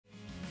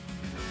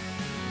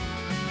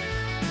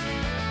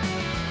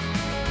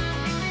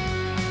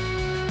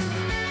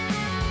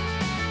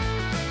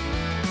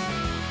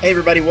Hey,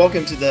 everybody,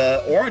 welcome to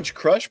the Orange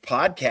Crush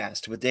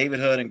podcast with David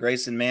Hood and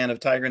Grayson Mann of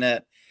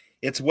TigerNet.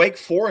 It's Wake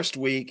Forest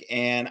week,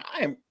 and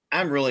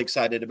I'm really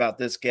excited about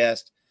this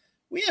guest.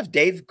 We have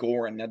Dave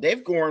Goren. Now,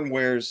 Dave Goren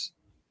wears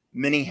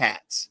many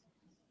hats.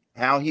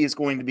 How he is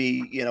going to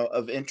be,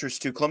 of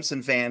interest to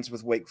Clemson fans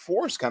with Wake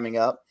Forest coming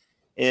up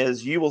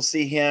is you will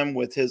see him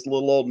with his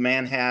little old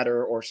man hat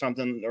or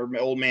something, or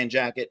old man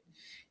jacket,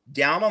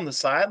 down on the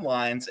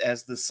sidelines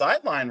as the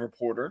sideline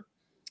reporter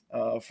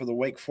for the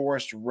Wake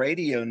Forest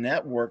radio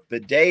network.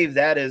 But Dave,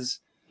 that is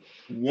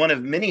one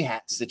of many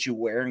hats that you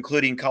wear,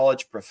 including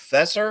college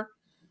professor,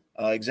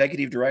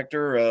 executive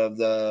director of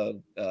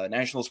the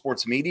National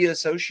Sports Media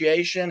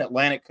Association,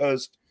 Atlantic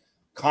Coast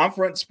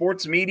Conference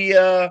Sports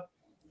Media.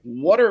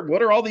 What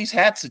are all these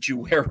hats that you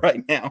wear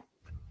right now?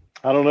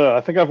 I don't know.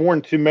 I think I've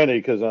worn too many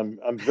because I'm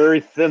very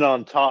thin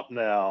on top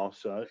now.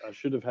 So I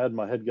should have had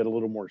my head get a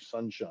little more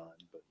sunshine.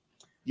 But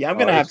yeah, I'm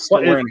gonna have to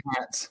start wearing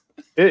hats.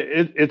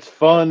 It's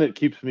fun. It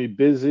keeps me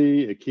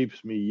busy. It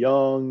keeps me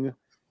young.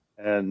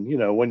 And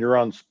when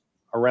you're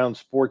around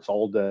sports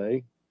all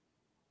day,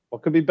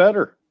 what could be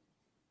better?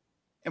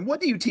 And what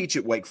do you teach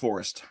at Wake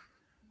Forest?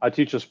 I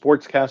teach a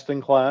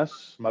sportscasting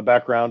class. My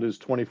background is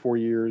 24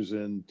 years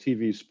in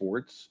TV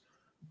sports.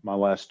 My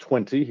last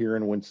 20 here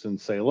in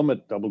Winston-Salem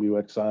at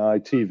WXII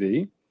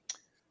TV.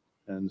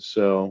 And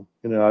so,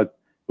 it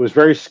was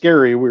very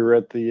scary. We were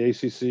at the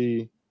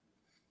ACC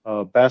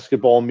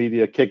basketball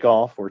media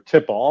kickoff or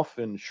tip-off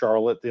in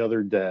Charlotte the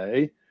other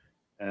day.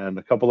 And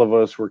a couple of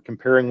us were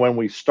comparing when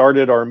we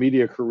started our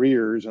media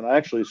careers. And I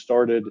actually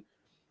started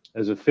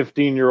as a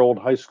 15-year-old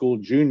high school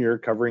junior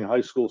covering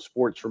high school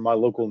sports for my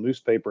local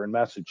newspaper in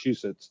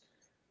Massachusetts.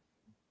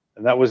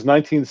 And that was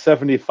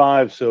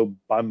 1975. So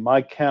by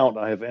my count,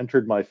 I have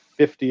entered my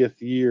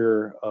 50th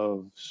year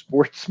of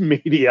sports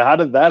media. How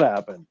did that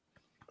happen?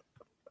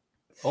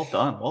 Well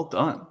done. Well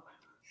done.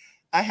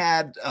 I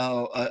had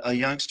a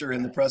youngster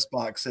in the press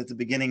box at the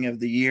beginning of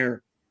the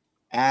year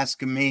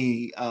ask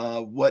me,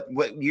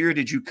 what year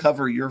did you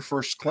cover your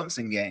first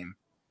Clemson game?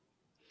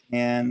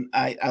 And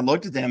I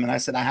looked at them and I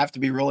said, I have to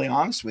be really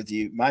honest with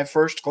you. My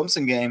first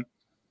Clemson game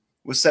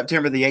was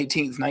September the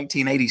 18th,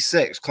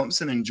 1986,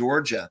 Clemson in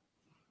Georgia.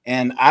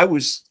 And I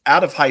was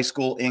out of high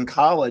school in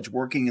college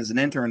working as an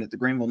intern at the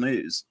Greenville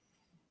News.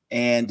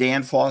 And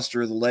Dan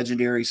Foster, the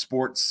legendary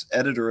sports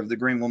editor of the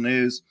Greenville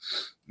News,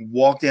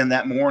 walked in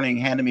that morning,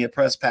 handed me a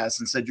press pass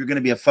and said, you're going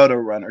to be a photo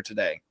runner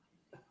today.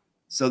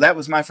 So that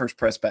was my first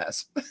press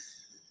pass.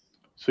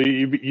 So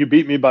you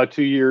beat me by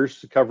 2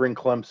 years covering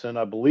Clemson.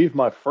 I believe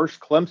my first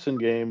Clemson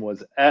game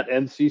was at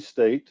NC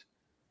State.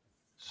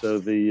 So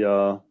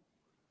the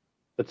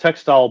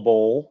Textile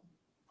Bowl.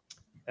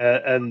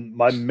 And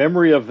my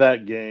memory of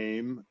that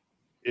game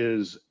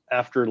is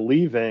after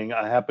leaving,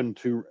 I happened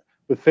to,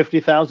 with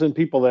 50,000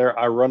 people there,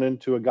 I run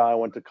into a guy I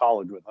went to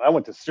college with. I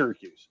went to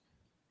Syracuse,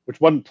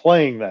 which wasn't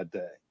playing that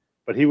day,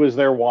 but he was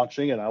there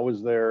watching and I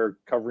was there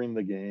covering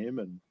the game.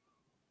 And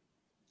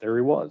there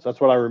he was. That's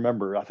what I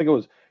remember. I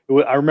think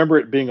I remember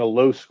it being a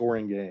low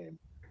scoring game,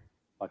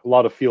 like a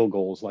lot of field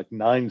goals, like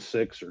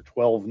 9-6 or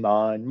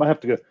 12-9. Might have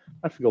to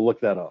go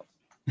look that up.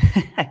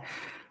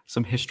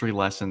 Some history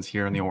lessons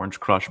here in the Orange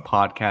Crush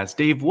podcast.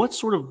 Dave, what's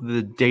sort of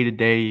the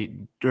day-to-day,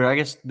 or I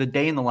guess the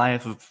day in the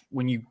life of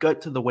when you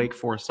get to the Wake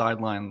Forest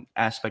sideline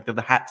aspect of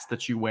the hats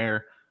that you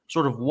wear?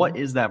 Sort of what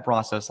is that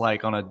process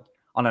like on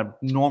a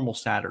normal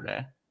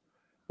Saturday?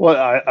 Well,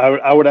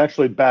 I would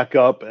actually back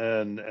up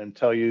and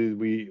tell you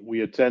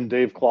we attend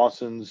Dave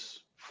Clawson's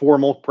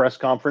formal press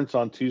conference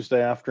on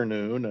Tuesday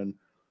afternoon, and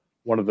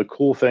one of the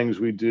cool things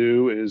we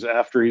do is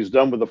after he's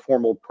done with the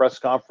formal press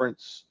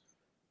conference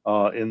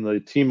in the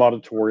team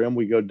auditorium,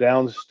 we go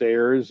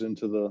downstairs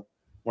into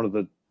one of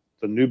the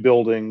new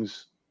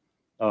buildings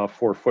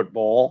for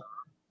football,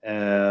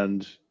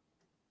 and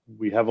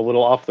we have a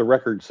little off the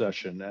record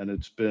session, and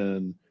it's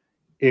been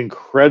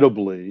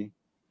incredibly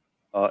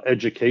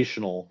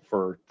educational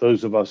for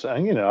those of us.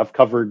 And I've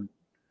covered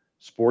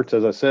sports,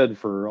 as I said,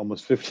 for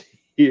almost 50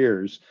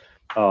 years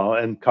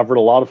and covered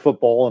a lot of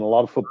football and a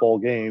lot of football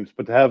games,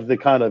 but to have the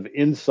kind of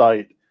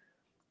insight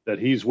that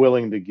he's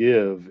willing to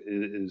give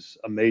is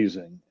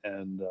amazing.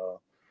 And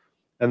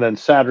then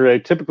Saturday,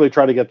 typically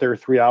try to get there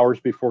 3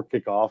 hours before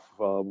kickoff.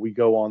 We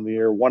go on the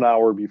air 1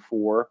 hour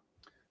before.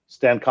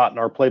 Stan Cotton,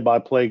 our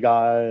play-by-play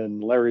guy,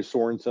 and Larry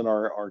Sorensen,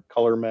 our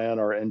color man,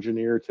 our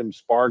engineer, Tim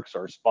Sparks,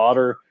 our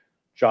spotter,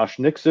 Josh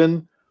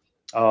Nixon.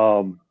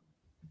 When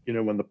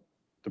the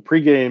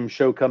pregame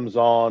show comes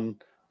on,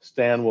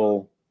 Stan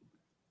will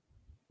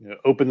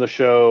open the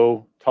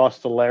show, toss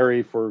to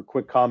Larry for a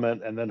quick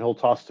comment, and then he'll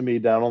toss to me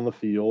down on the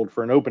field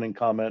for an opening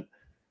comment.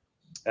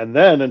 And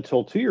then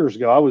until 2 years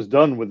ago, I was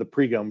done with the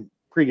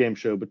pregame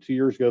show, but 2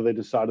 years ago they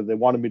decided they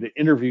wanted me to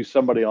interview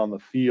somebody on the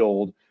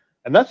field.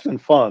 And that's been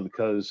fun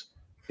because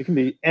it can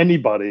be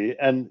anybody.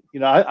 And,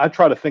 I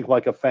try to think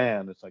like a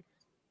fan. It's like,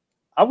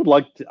 I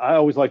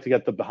always like to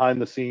get the behind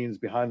the scenes,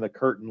 behind the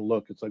curtain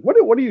look. It's like, what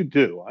do you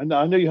do? I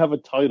know you have a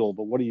title,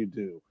 but what do you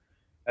do?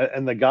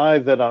 And the guy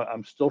that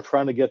I'm still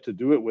trying to get to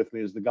do it with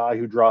me is the guy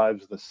who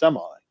drives the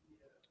semi.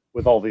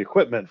 with all the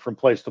equipment from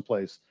place to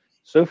place.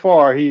 So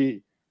far,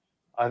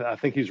 I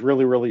think he's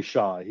really, really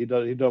shy. He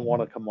doesn't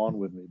want to come on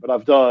with me. But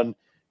I've done,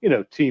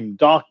 team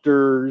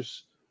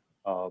doctors,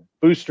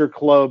 booster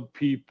club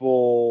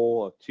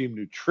people, team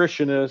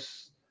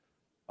nutritionists,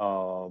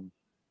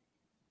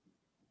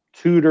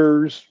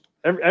 tutors,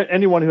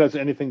 anyone who has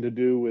anything to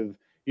do with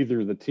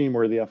either the team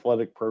or the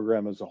athletic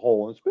program as a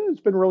whole. It's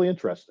been really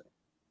interesting.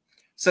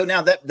 So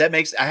now that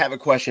makes, I have a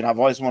question I've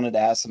always wanted to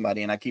ask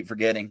somebody and I keep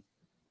forgetting.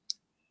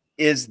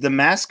 Is the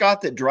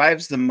mascot that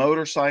drives the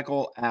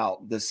motorcycle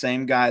out the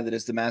same guy that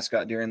is the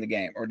mascot during the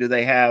game? Or do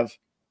they have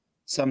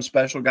some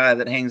special guy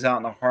that hangs out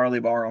in the Harley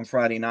bar on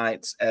Friday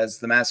nights as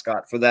the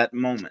mascot for that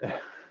moment?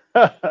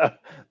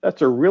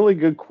 That's a really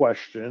good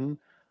question.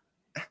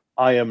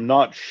 I am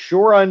not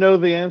sure I know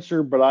the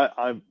answer, but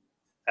I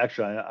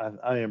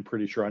am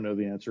pretty sure I know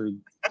the answer.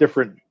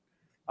 Different.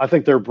 I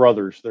think they're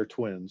brothers. They're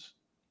twins.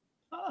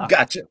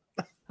 Gotcha.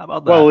 How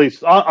about that? Well, at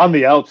least on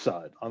the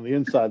outside. On the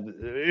inside,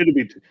 it'll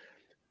be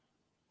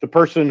the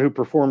person who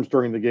performs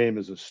during the game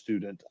is a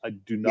student. I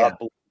do not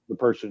believe the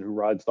person who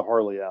rides the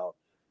Harley out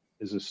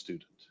is a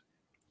student.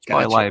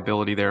 Probably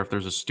liability there if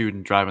there's a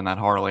student driving that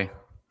Harley.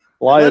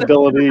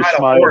 Liability,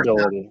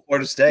 schmiability.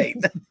 Florida State.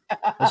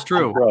 That's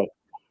true. Right.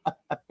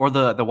 Or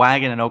the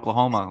wagon in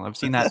Oklahoma. I've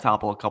seen that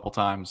topple a couple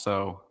times.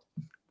 So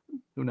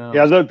who knows?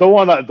 Yeah, the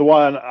one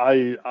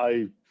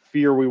I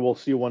fear we will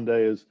see one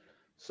day is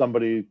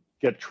somebody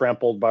get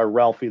trampled by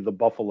Ralphie the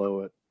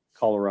Buffalo at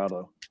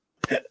Colorado.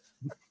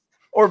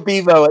 Or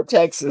Bevo at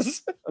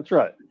Texas. That's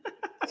right.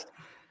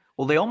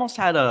 Well, they almost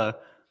had I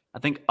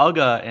think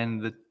Uga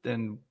and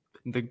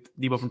the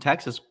Debo from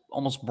Texas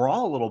almost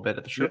brawl a little bit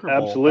at the Sugar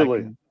Bowl. Absolutely.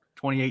 Back in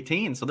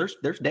 2018. So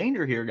there's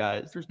danger here,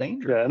 guys. There's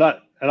danger. Yeah,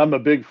 and I'm a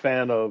big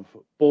fan of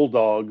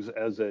bulldogs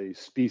as a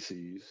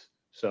species.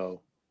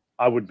 So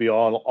I would be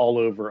all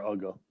over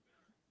Uga.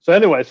 So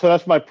anyway, so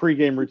that's my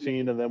pregame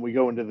routine, and then we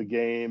go into the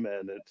game,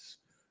 and it's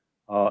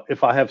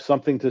if I have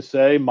something to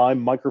say, my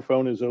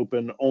microphone is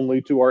open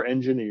only to our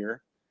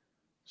engineer.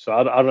 So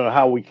I don't know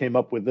how we came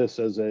up with this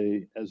as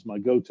my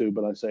go-to,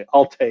 but I say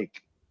I'll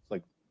take. It's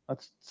like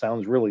that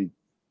sounds really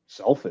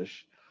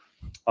selfish,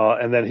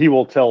 and then he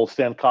will tell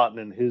Stan Cotton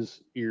in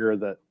his ear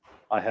that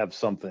I have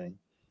something,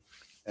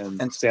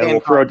 and Stan will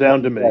throw it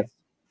down to me.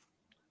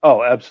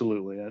 Oh,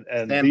 absolutely,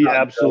 and the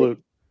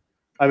absolute.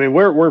 I mean,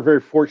 we're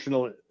very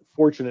fortunate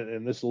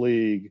in this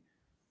league.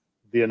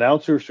 The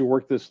announcers who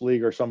work this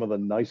league are some of the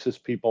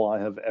nicest people I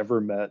have ever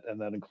met,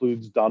 and that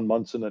includes Don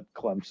Munson at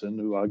Clemson,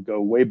 who I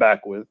go way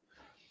back with.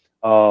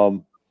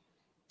 But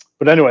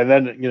anyway,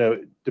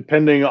 then,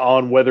 depending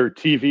on whether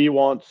TV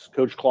wants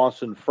Coach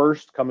Clawson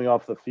first coming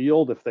off the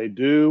field, if they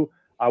do,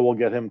 I will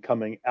get him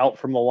coming out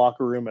from the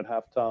locker room at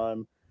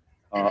halftime.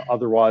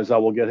 Otherwise, I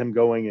will get him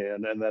going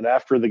in. And then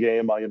after the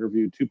game, I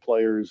interview 2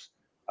 players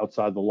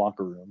outside the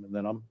locker room, and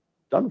then I'm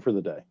done for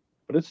the day.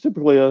 But it's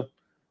typically a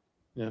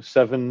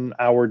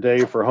 7-hour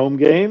day for home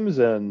games,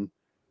 and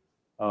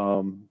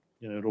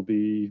it'll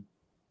be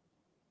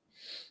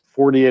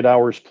 48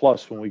 hours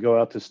plus when we go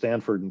out to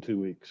Stanford in 2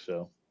 weeks.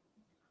 So,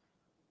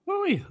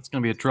 it's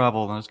going to be a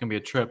travel, and it's going to be a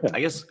trip. Yeah. I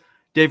guess,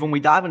 Dave, when we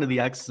dive into the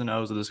X's and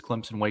O's of this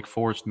Clemson-Wake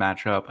Forest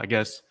matchup, I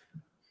guess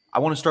I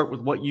want to start with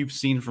what you've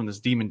seen from this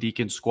Demon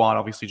Deacons squad.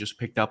 Obviously, just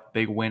picked up a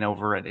big win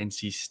over at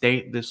NC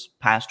State this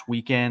past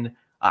weekend.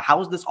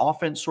 How is this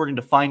offense starting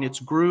to find its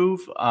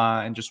groove?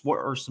 And just what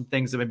are some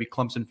things that maybe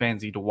Clemson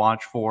fans need to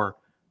watch for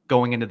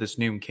going into this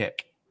noon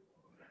kick?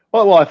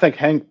 Well, I think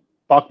Hank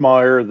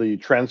Bachmeier, the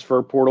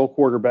transfer portal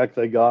quarterback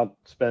they got,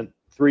 spent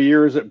 3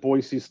 years at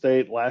Boise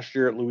State. Last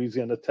year at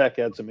Louisiana Tech,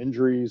 had some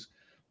injuries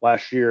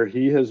last year.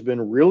 He has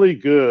been really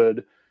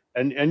good.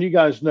 And you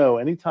guys know,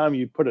 anytime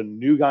you put a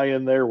new guy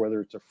in there,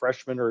 whether it's a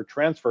freshman or a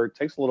transfer, it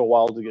takes a little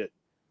while to get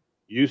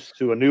used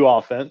to a new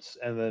offense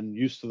and then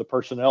used to the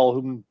personnel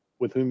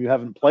with whom you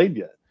haven't played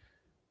yet.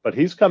 But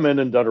he's come in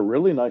and done a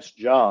really nice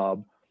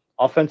job.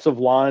 Offensive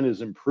line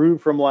is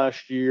improved from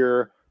last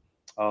year.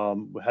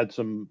 We've had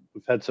some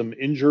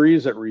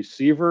injuries at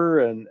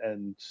receiver,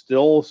 and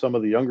still some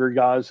of the younger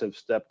guys have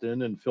stepped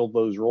in and filled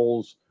those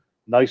roles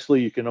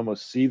nicely. You can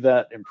almost see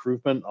that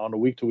improvement on a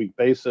week-to-week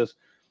basis.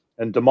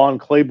 And Damon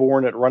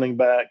Claiborne at running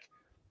back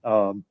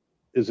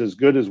is as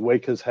good as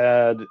Wake has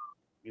had.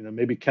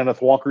 Maybe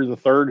Kenneth Walker III,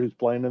 who's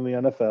playing in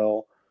the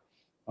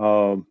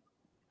NFL.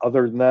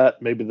 Other than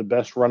that, maybe the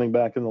best running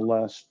back in the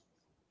last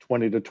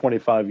 20 to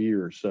 25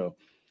 years. So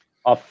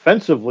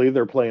offensively,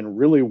 they're playing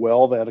really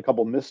well. They had a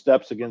couple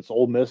missteps against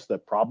Ole Miss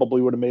that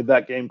probably would have made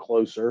that game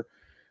closer.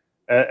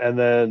 And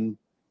then,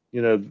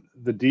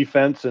 the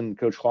defense, and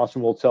Coach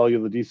Clawson will tell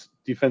you the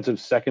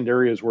defensive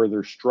secondary is where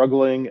they're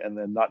struggling, and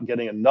then not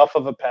getting enough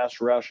of a pass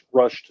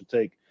rush to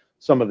take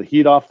some of the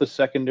heat off the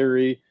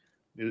secondary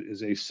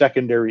is a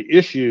secondary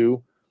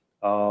issue.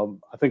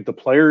 I think the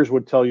players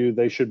would tell you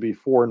they should be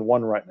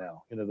 4-1 right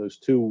now. Those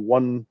 2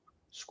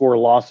 one-score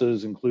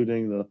losses,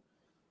 including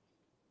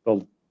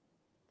the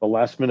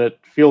last-minute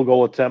field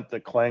goal attempt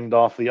that clanged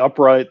off the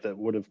upright that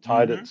would have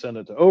tied it and sent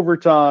it to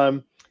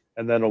overtime,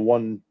 and then a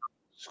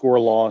 1-score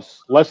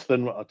loss, less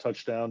than a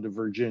touchdown, to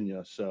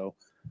Virginia. So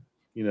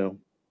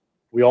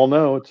we all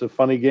know it's a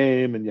funny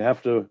game, and you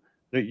have to.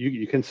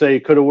 You can say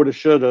coulda, woulda,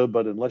 shoulda,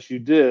 but unless you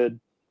did,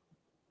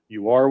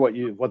 you are what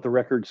the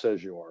record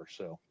says you are.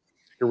 So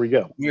here we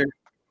go.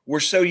 We're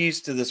so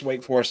used to this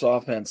Wake Forest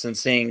offense and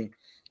seeing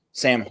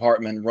Sam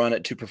Hartman run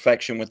it to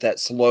perfection with that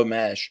slow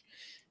mesh.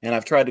 And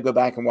I've tried to go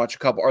back and watch a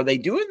couple. Are they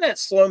doing that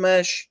slow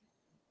mesh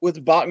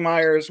with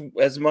Bachmeier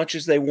as much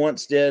as they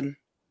once did?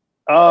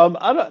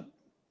 I don't.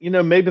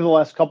 Maybe the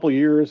last couple of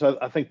years,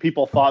 I think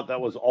people thought that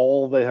was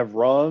all they have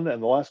run,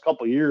 and the last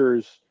couple of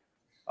years,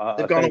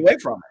 they've gone away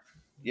from it.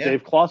 Yeah.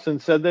 Dave Clawson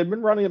said they've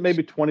been running it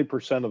maybe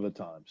 20% of the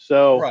time.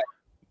 So, right.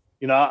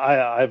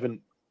 I haven't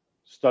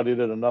studied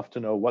it enough to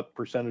know what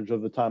percentage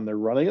of the time they're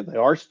running it. They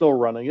are still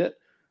running it.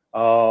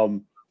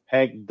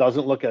 Hank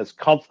doesn't look as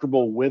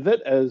comfortable with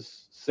it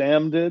as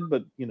Sam did,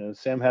 but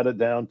Sam had it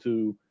down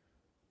to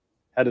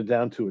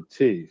a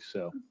T.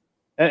 So,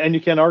 and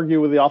you can't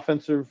argue with the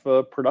offensive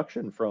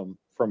production from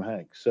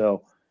Hank.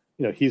 So,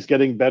 he's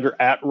getting better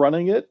at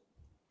running it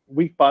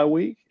week by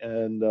week,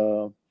 and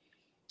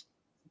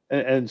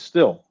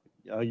still,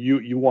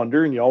 you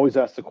wonder, and you always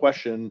ask the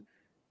question: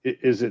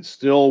 is it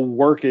still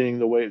working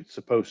the way it's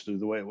supposed to,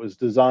 the way it was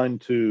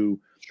designed to,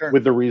 sure,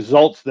 with the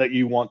results that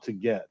you want to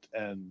get?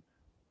 And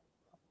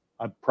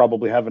I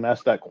probably haven't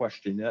asked that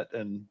question yet,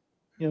 and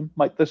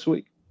might this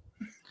week.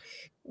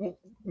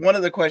 One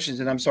of the questions,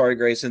 and I'm sorry,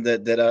 Grayson,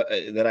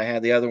 that I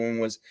had. The other one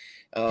was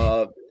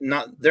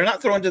they're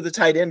not throwing to the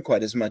tight end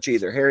quite as much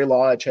either. Harry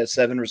Lodge has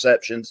 7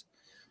 receptions,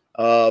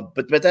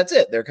 but that's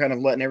it. They're kind of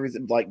letting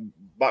everything, like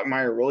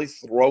Bachmeier, really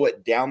throw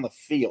it down the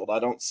field. I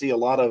don't see a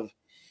lot of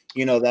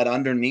that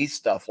underneath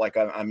stuff like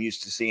I'm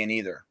used to seeing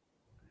either.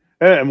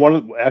 And one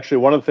of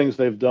the things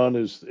they've done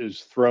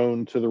is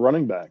thrown to the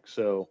running back.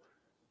 So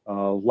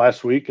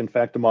last week, in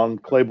fact, Amon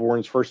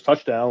Claiborne's first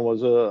touchdown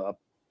was a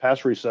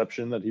pass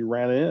reception that he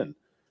ran in.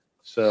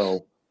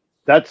 So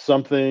that's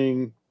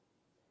something,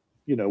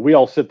 we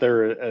all sit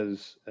there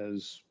as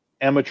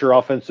amateur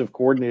offensive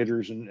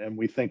coordinators and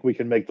we think we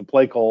can make the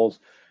play calls.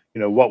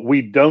 What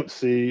we don't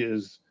see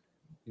is,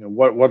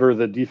 what are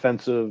the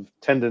defensive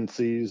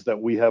tendencies that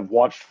we have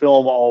watched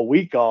film all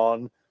week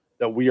on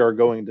that we are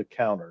going to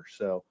counter.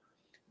 So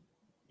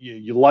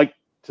you like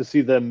to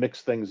see them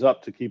mix things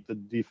up to keep the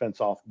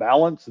defense off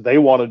balance. They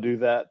want to do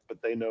that,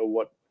 but they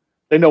know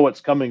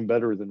what's coming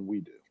better than we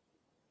do.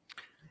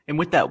 And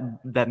with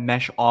that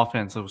mesh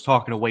offense, I was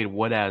talking to Wade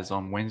Woodaz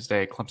on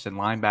Wednesday, a Clemson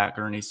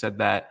linebacker, and he said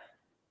that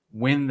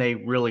when they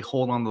really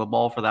hold on to the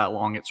ball for that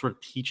long, it sort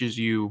of teaches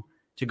you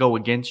to go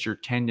against your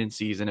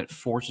tendencies and it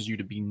forces you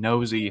to be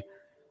nosy.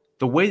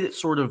 The way that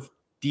sort of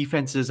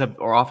defenses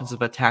or offenses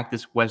have attacked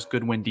this Wes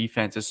Goodwin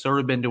defense has sort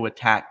of been to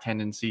attack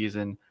tendencies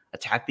and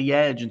attack the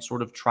edge and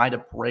sort of try to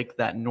break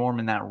that norm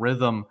and that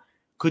rhythm.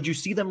 Could you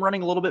see them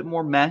running a little bit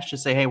more mesh to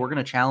say, hey, we're going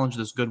to challenge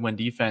this Goodwin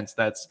defense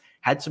that's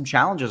had some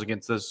challenges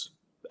against this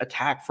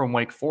attack from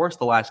Wake Forest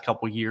the last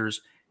couple of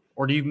years?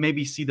 Or do you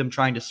maybe see them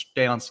trying to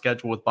stay on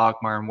schedule with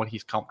Bachmeier and what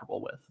he's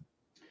comfortable with?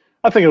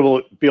 I think it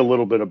will be a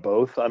little bit of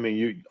both. I mean,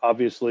 you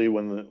obviously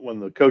when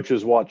the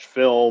coaches watch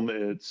film,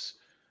 it's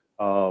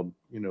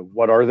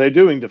what are they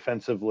doing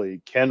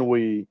defensively? Can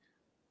we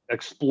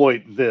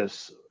exploit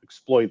this,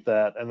 exploit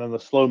that? And then the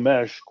slow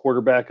mesh,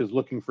 quarterback is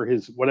looking for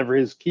whatever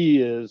his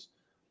key is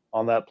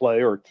on that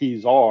play or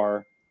keys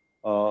are,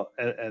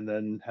 and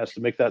then has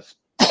to make that.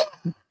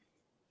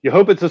 You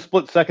hope it's a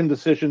split-second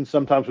decision.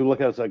 Sometimes we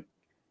look at it as like,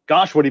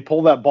 gosh, would he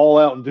pull that ball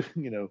out and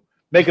do,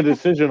 make a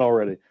decision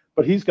already?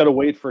 But he's got to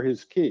wait for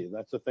his key.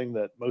 That's the thing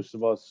that most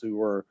of us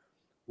who are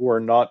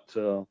not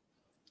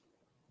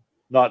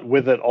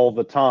with it all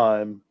the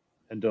time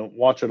and don't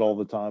watch it all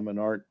the time and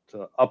aren't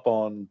up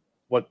on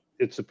what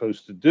it's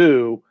supposed to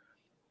do,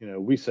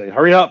 we say,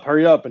 hurry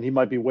up, and he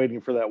might be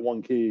waiting for that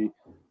one key.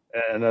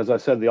 And as I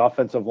said, the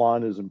offensive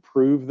line has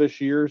improved this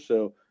year,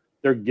 so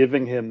they're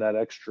giving him that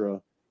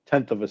extra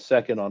tenth of a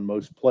second on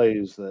most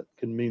plays that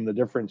can mean the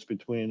difference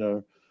between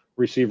a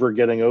receiver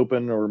getting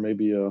open or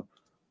maybe a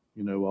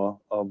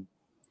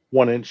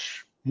 1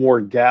 inch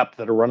more gap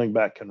that a running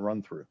back can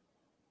run through.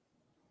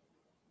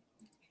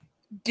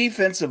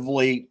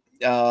 Defensively,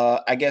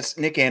 I guess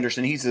Nick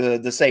Anderson, he's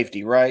the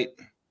safety, right?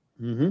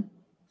 Mm-hmm.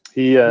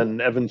 He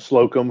and Evan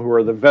Slocum, who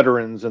are the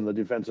veterans in the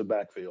defensive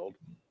backfield.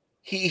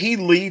 He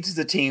leads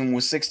the team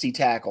with 60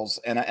 tackles,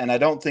 and I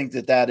don't think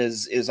that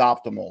is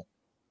optimal.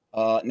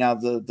 Now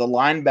the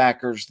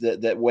linebackers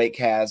that Wake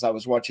has, I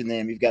was watching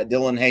them. You've got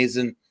Dylan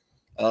Hazen,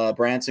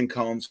 Branson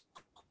Combs,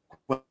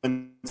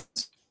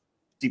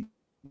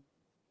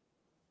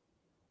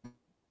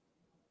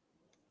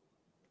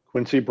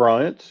 Quincy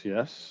Bryant,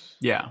 yes.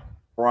 Yeah.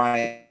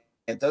 Bryant.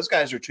 Those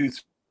guys are 2,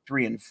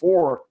 3, and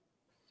 4.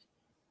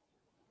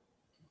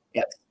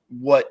 Yeah,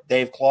 what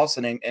Dave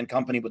Clawson and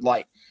company would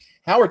like.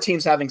 How are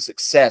teams having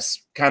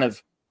success kind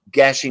of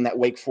gashing that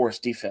Wake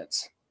Forest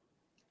defense?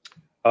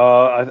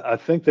 I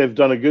think they've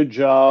done a good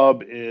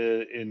job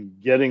in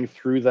getting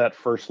through that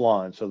first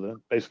line. So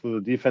basically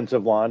the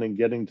defensive line and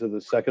getting to the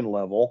second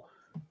level.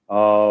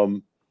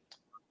 And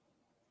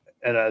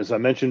as I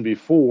mentioned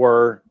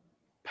before,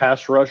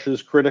 pass rush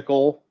is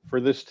critical for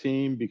this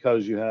team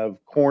because you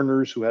have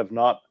corners who have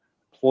not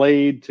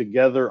played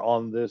together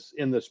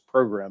in this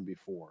program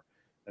before.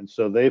 And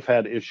so they've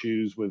had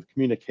issues with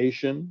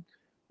communication,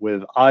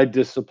 with eye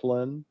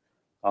discipline.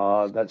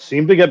 That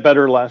seemed to get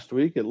better last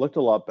week. It looked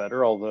a lot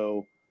better,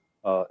 although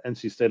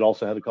NC State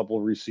also had a couple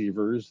of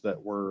receivers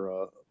that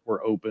were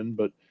open.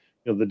 But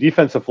the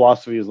defensive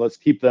philosophy is let's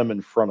keep them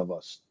in front of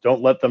us.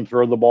 Don't let them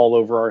throw the ball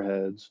over our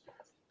heads.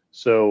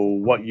 So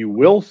what you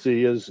will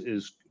see is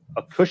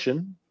a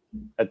cushion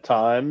at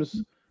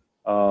times.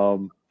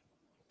 The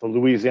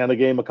Louisiana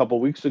game a couple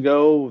weeks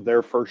ago,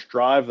 their first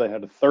drive, they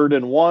had a 3rd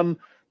and 1.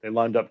 They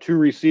lined up 2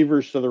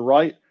 receivers to the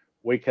right.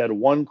 Wake had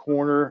 1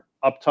 corner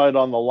up tight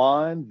on the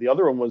line. The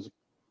other one was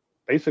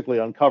basically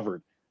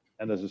uncovered.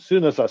 And as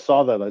soon as I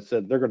saw that, I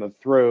said, they're going to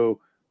throw,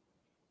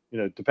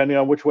 depending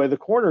on which way the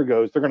corner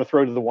goes, they're going to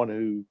throw to the one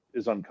who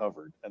is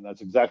uncovered. And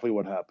that's exactly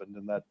what happened.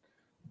 And that,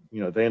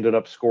 they ended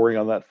up scoring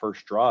on that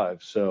first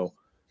drive. So,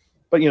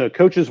 but,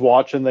 coaches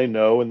watch and they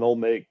know, and they'll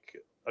make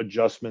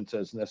adjustments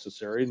as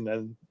necessary.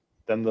 And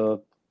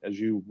then as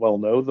you well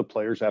know, the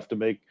players have to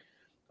make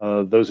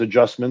those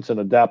adjustments and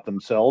adapt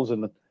themselves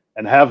and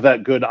have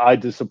that good eye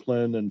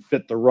discipline and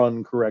fit the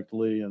run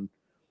correctly. And,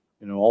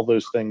 all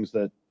those things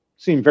that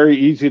seem very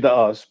easy to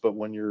us, but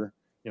when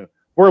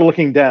we're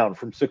looking down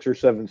from 6 or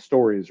 7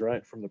 stories,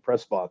 right, from the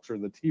press box or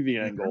the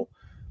TV angle.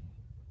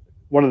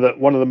 One of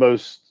the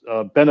most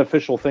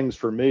beneficial things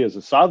for me as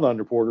a sideline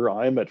reporter,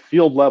 I am at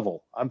field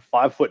level. I'm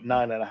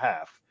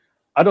 5'9.5".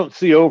 I don't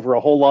see over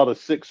a whole lot of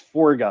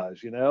 6'4"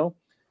 guys,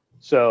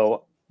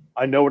 So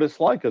I know what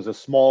it's like as a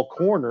small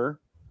corner.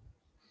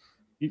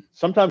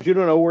 Sometimes you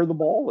don't know where the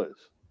ball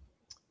is.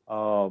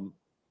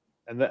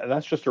 And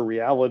that's just a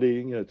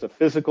reality. It's a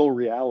physical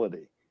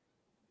reality.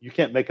 You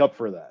can't make up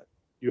for that.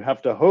 You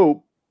have to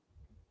hope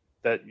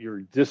that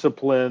your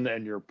discipline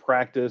and your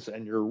practice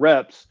and your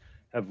reps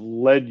have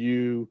led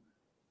you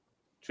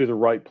to the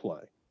right play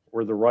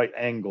or the right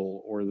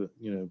angle or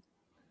the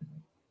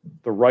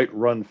right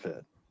run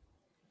fit.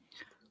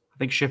 I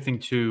think shifting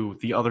to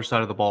the other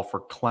side of the ball for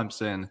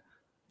Clemson,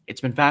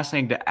 it's been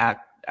fascinating to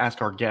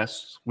ask our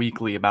guests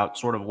weekly about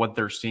sort of what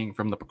they're seeing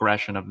from the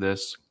progression of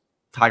this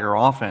Tiger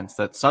offense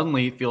that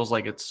suddenly feels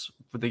like it's,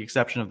 with the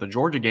exception of the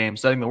Georgia game,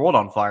 setting the world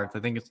on fire. I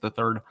think it's the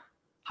 3rd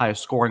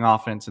highest scoring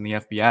offense in the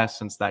FBS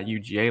since that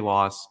UGA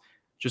loss.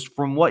 Just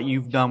from what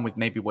you've done with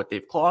maybe what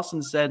Dave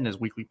Clawson said in his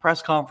weekly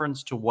press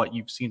conference to what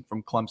you've seen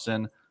from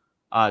Clemson,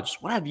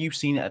 just what have you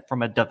seen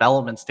from a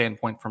development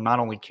standpoint from not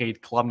only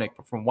Cade Klubnik,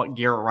 but from what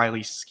Garrett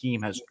Riley's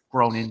scheme has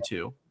grown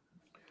into?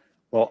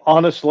 Well,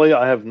 honestly,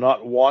 I have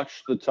not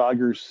watched the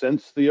Tigers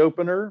since the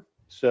opener,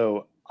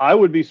 so I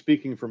would be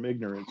speaking from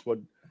ignorance. What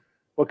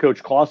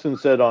Coach Clawson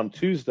said on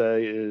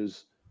Tuesday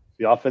is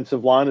the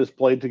offensive line has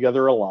played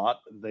together a lot.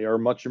 They are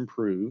much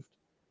improved.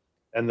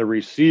 And the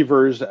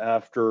receivers,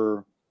 after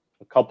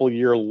a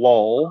couple-year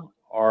lull,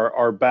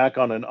 are back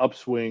on an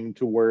upswing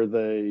to where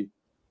they,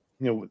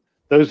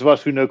 those of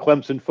us who know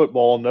Clemson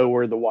football know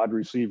where the wide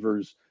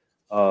receivers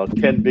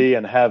can be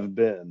and have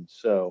been.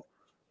 So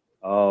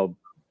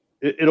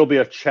it'll be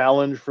a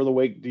challenge for the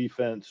Wake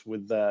defense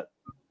with that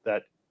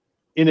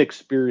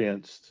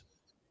inexperienced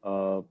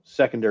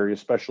secondary,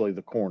 especially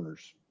the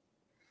corners.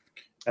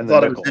 And I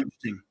thought it was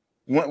interesting.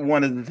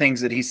 One of the things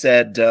that he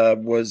said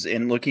was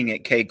in looking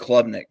at Cade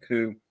Klubnik,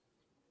 who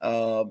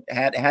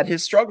had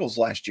his struggles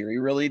last year. He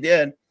really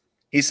did.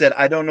 He said,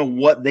 I don't know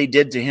what they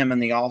did to him in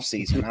the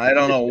offseason. I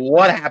don't know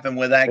what happened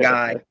with that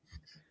guy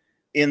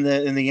in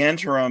the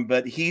interim,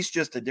 but he's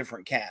just a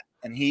different cat,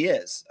 and he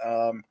is.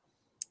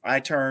 I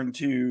turned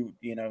to,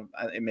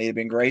 it may have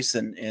been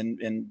Grayson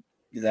in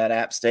that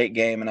App State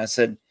game, and I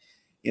said,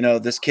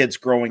 this kid's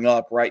growing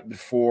up right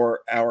before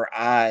our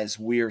eyes.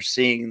 We are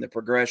seeing the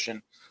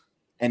progression,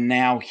 and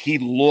now he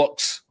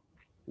looks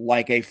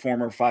like a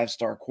former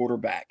 5-star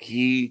quarterback.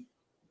 He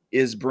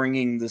is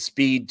bringing the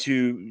speed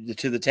to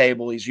the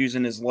table. He's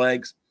using his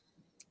legs.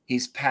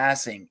 He's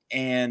passing.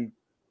 And,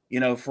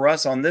 for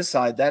us on this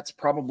side, that's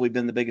probably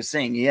been the biggest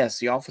thing. Yes,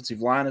 the offensive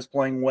line is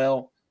playing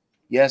well.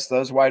 Yes,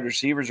 those wide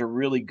receivers are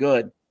really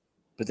good.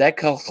 But that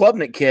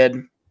Klubnik kid,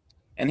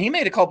 and he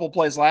made a couple of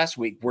plays last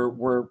week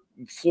where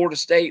Florida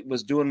State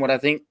was doing what I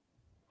think,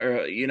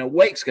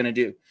 Wake's going to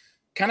do.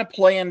 Kind of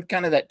playing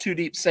kind of that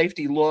 2-deep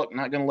safety look,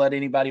 not going to let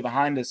anybody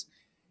behind us.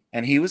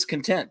 And he was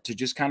content to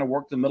just kind of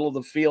work the middle of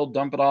the field,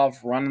 dump it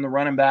off, running the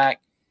running back.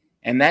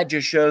 And that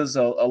just shows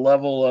a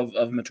level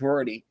of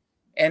maturity.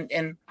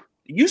 And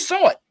you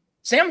saw it.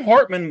 Sam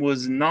Hartman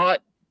was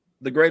not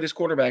the greatest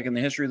quarterback in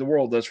the history of the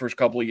world those first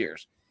couple of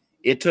years.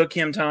 It took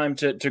him time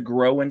to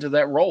grow into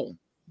that role.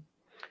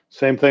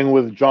 Same thing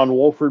with John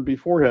Wolford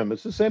before him.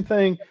 It's the same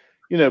thing.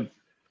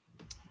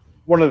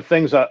 One of the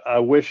things I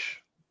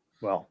wish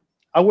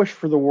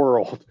for the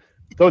world,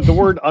 the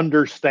word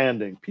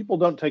understanding. People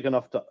don't take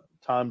enough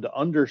time to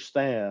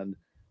understand.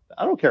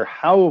 I don't care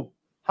how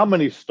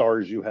many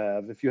stars you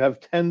have. If you have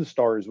 10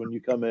 stars when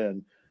you come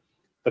in,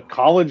 the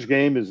college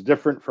game is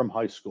different from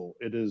high school.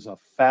 It is a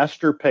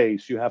faster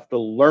pace. You have to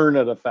learn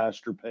at a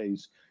faster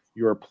pace.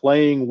 You're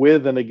playing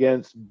with and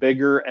against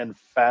bigger and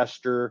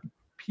faster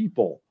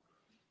people.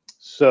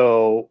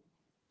 So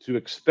to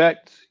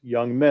expect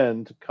young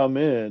men to come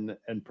in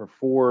and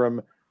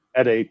perform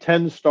at a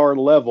 10-star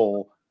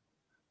level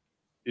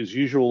is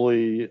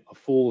usually a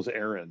fool's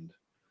errand.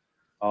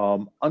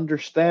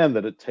 Understand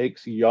that it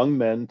takes young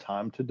men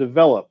time to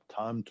develop,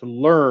 time to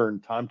learn,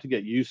 time to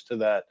get used to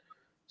that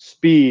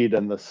speed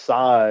and the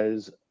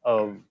size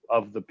of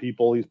the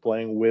people he's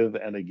playing with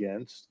and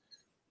against,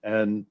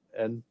 and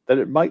that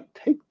it might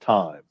take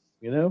time,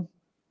 you know?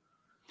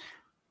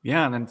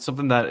 Yeah, and then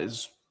something that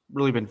has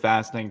really been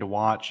fascinating to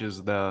watch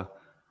is the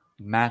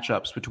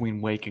matchups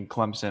between Wake and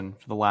Clemson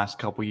for the last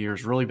couple of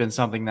years. Really been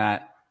something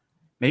that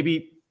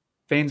maybe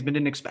fans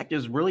didn't expect,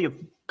 is really a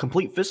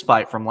complete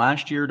fistfight from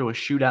last year to a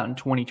shootout in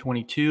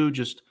 2022.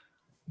 Just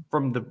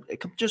from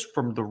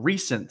the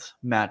recent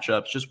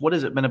matchups, just what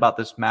has it been about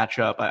this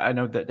matchup? I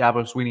know that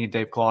Dabo Swinney and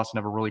Dave Clawson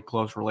have a really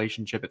close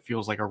relationship. It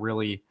feels like I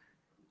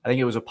think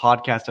it was a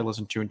podcast I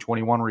listened to in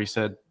 21 where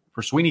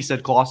Swinney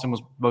said Clawson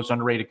was most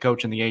underrated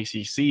coach in the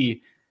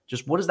ACC.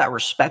 Just what is that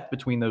respect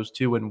between those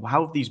two, and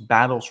how have these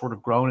battles sort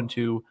of grown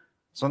into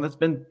something that's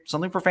been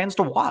something for fans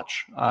to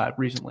watch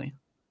recently?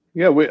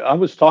 Yeah, I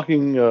was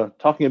talking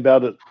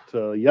about it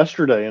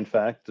yesterday, in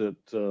fact, at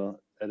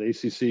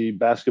ACC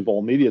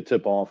basketball media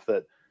tip-off,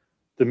 that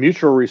the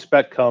mutual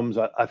respect comes.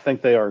 I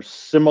think they are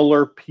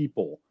similar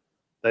people.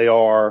 They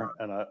are,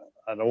 and I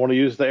don't want to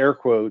use the air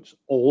quotes,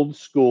 old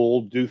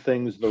school, do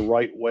things the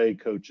right way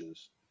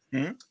coaches.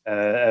 Mm-hmm.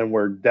 And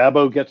where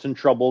Dabo gets in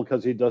trouble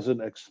because he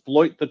doesn't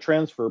exploit the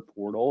transfer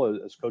portal,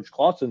 as Coach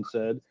Clawson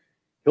said,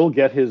 he'll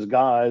get his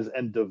guys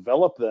and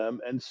develop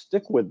them and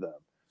stick with them.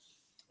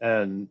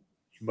 And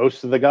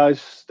most of the guys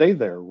stay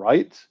there,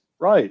 right?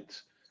 Right.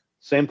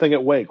 Same thing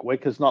at Wake.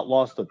 Wake has not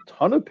lost a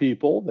ton of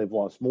people. They've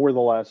lost more the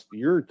last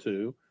year or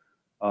two.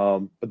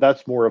 But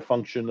that's more a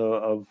function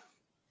of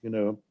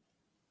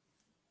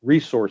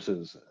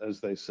resources, as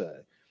they say.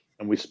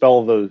 And we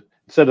spell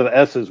instead of the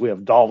S's, we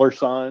have dollar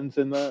signs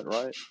in that,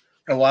 right?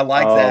 Oh, I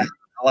like that.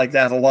 I like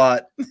that a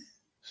lot.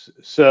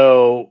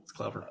 So it's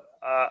clever.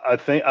 I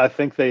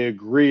think they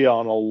agree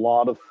on a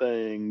lot of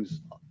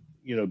things,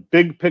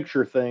 big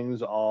picture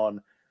things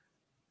on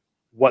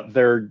what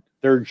their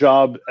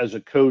job as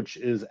a coach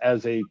is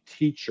as a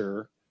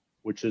teacher,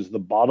 which is the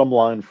bottom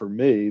line for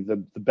me.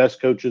 The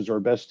best coaches are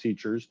best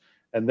teachers,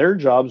 and their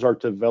jobs are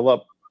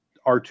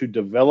to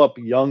develop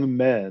young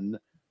men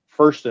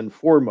first and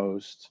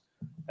foremost.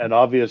 And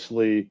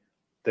obviously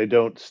they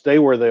don't stay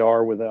where they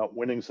are without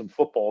winning some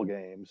football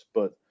games,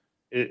 but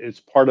it's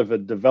part of a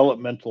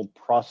developmental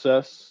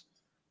process.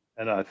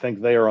 And I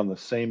think they are on the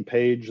same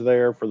page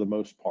there for the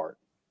most part.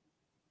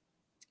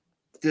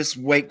 This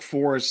Wake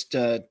Forest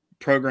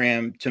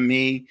program, to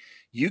me,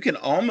 you can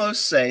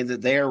almost say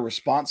that they are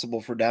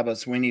responsible for Dabo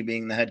Swinney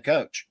being the head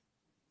coach,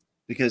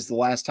 because the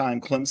last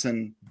time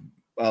Clemson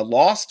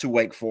lost to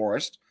Wake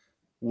Forest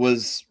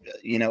was,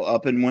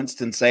 up in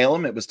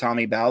Winston-Salem. It was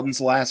Tommy Bowden's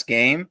last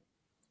game.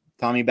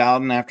 Tommy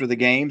Bowden, after the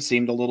game,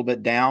 seemed a little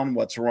bit down.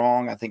 What's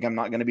wrong? I think I'm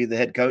not going to be the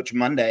head coach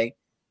Monday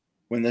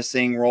when this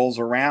thing rolls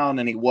around.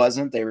 And he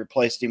wasn't. They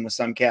replaced him with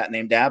some cat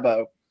named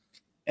Dabo.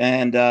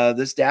 And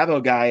this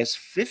Dabo guy is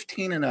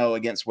 15-0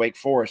 against Wake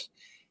Forest.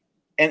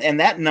 And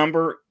that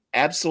number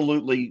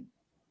absolutely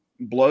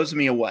blows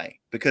me away,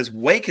 because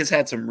Wake has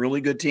had some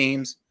really good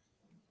teams.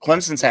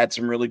 Clemson's had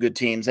some really good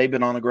teams. They've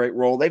been on a great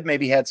roll. They've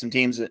maybe had some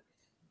teams that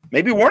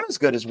maybe weren't as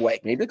good as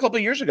Wake. Maybe a couple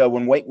of years ago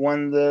when Wake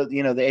won the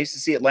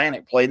ACC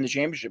Atlantic, played in the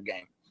championship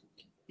game.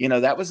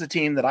 That was a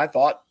team that I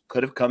thought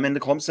could have come into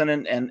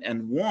Clemson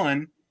and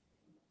won,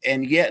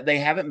 and yet they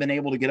haven't been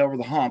able to get over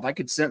the hump. I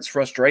could sense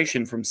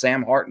frustration from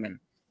Sam Hartman.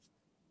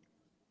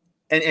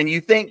 And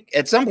you think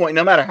at some point,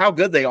 no matter how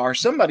good they are,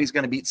 somebody's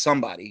going to beat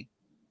somebody.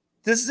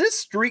 Does this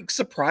streak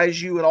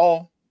surprise you at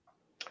all?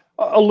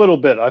 A little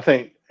bit, I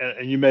think,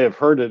 and you may have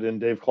heard it in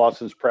Dave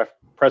Clawson's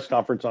press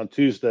conference on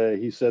Tuesday.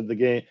 He said the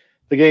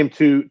game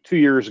 2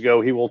 years ago,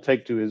 he will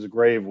take to his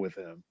grave with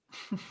him,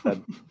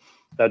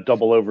 that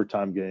double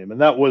overtime game. And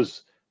that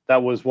was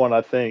one,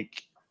 I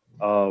think,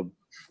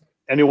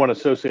 anyone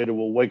associated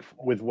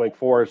with Wake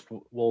Forest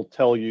will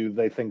tell you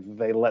they think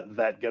they let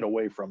that get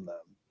away from them.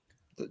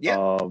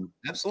 Yeah,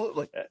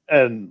 absolutely.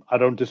 And I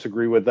don't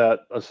disagree with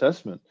that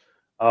assessment.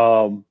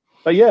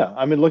 But yeah,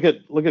 I mean, look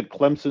at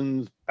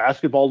Clemson's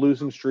basketball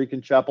losing streak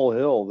in Chapel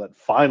Hill that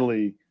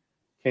finally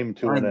came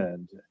to an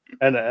end.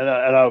 And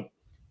I,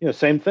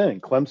 same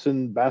thing.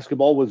 Clemson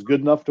basketball was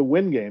good enough to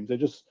win games. They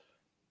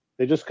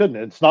just couldn't.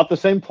 It's not the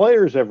same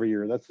players every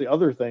year. That's the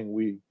other thing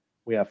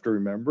we have to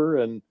remember.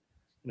 And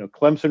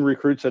Clemson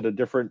recruits at a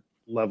different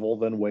level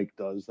than Wake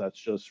does. That's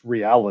just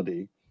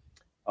reality.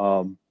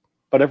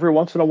 But every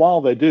once in a while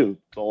they do.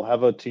 They'll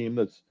have a team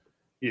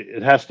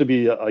it has to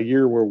be a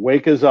year where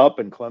Wake is up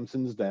and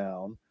Clemson's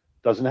down.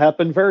 Doesn't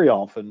happen very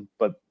often,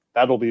 but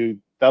that'll be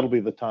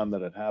the time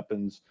that it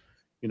happens.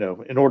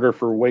 In order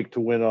for Wake to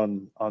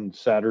win on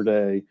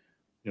Saturday,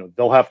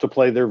 they'll have to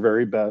play their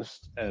very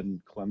best, and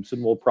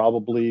Clemson will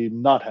probably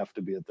not have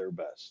to be at their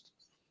best.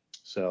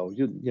 So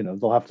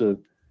they'll have to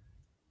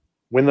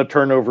win the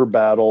turnover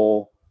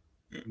battle,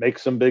 make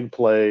some big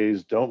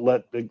plays. Don't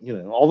let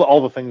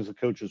all the things the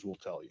coaches will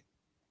tell you.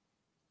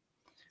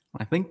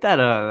 I think that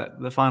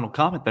the final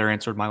comment there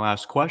answered my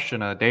last question.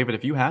 David,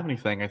 if you have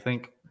anything, I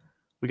think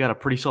we got a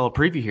pretty solid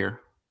preview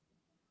here.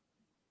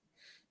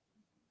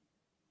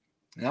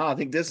 No, I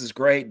think this is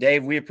great.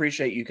 Dave, we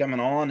appreciate you coming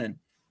on,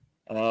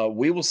 and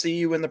we will see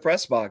you in the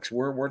press box.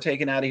 We're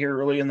taking out of here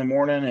early in the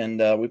morning,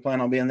 and we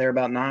plan on being there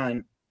about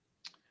 9.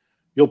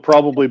 You'll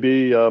probably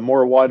be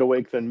more wide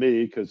awake than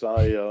me because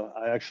I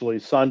actually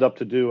signed up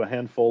to do a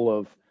handful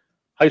of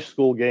high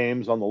school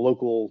games on the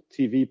local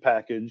TV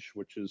package,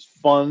 which is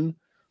fun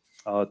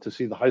to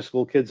see the high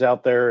school kids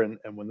out there and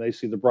when they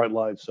see the bright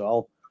lights.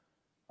 So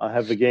I'll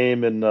have the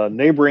game in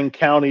neighboring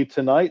county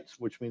tonight,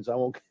 which means I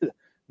won't get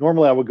 –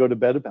 normally I would go to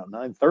bed about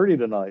 9:30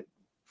 tonight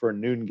for a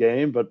noon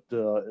game, but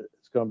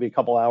it's going to be a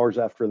couple hours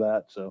after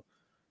that. So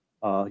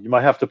you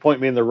might have to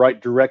point me in the right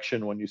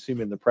direction when you see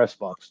me in the press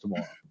box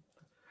tomorrow.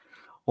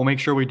 We'll make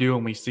sure we do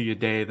when we see you,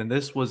 Dave. And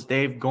this was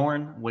Dave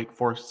Goren, Wake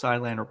Forest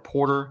sideline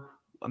reporter,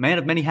 a man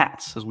of many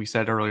hats, as we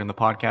said earlier in the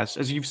podcast.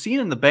 As you've seen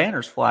in the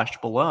banners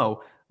flashed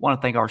below, I want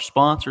to thank our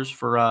sponsors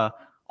for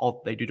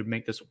all they do to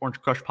make this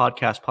Orange Crush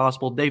podcast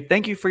possible. Dave,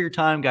 thank you for your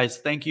time, guys.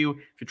 Thank you.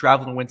 If you're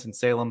traveling to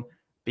Winston-Salem,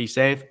 be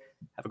safe.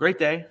 Have a great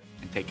day,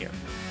 and take care.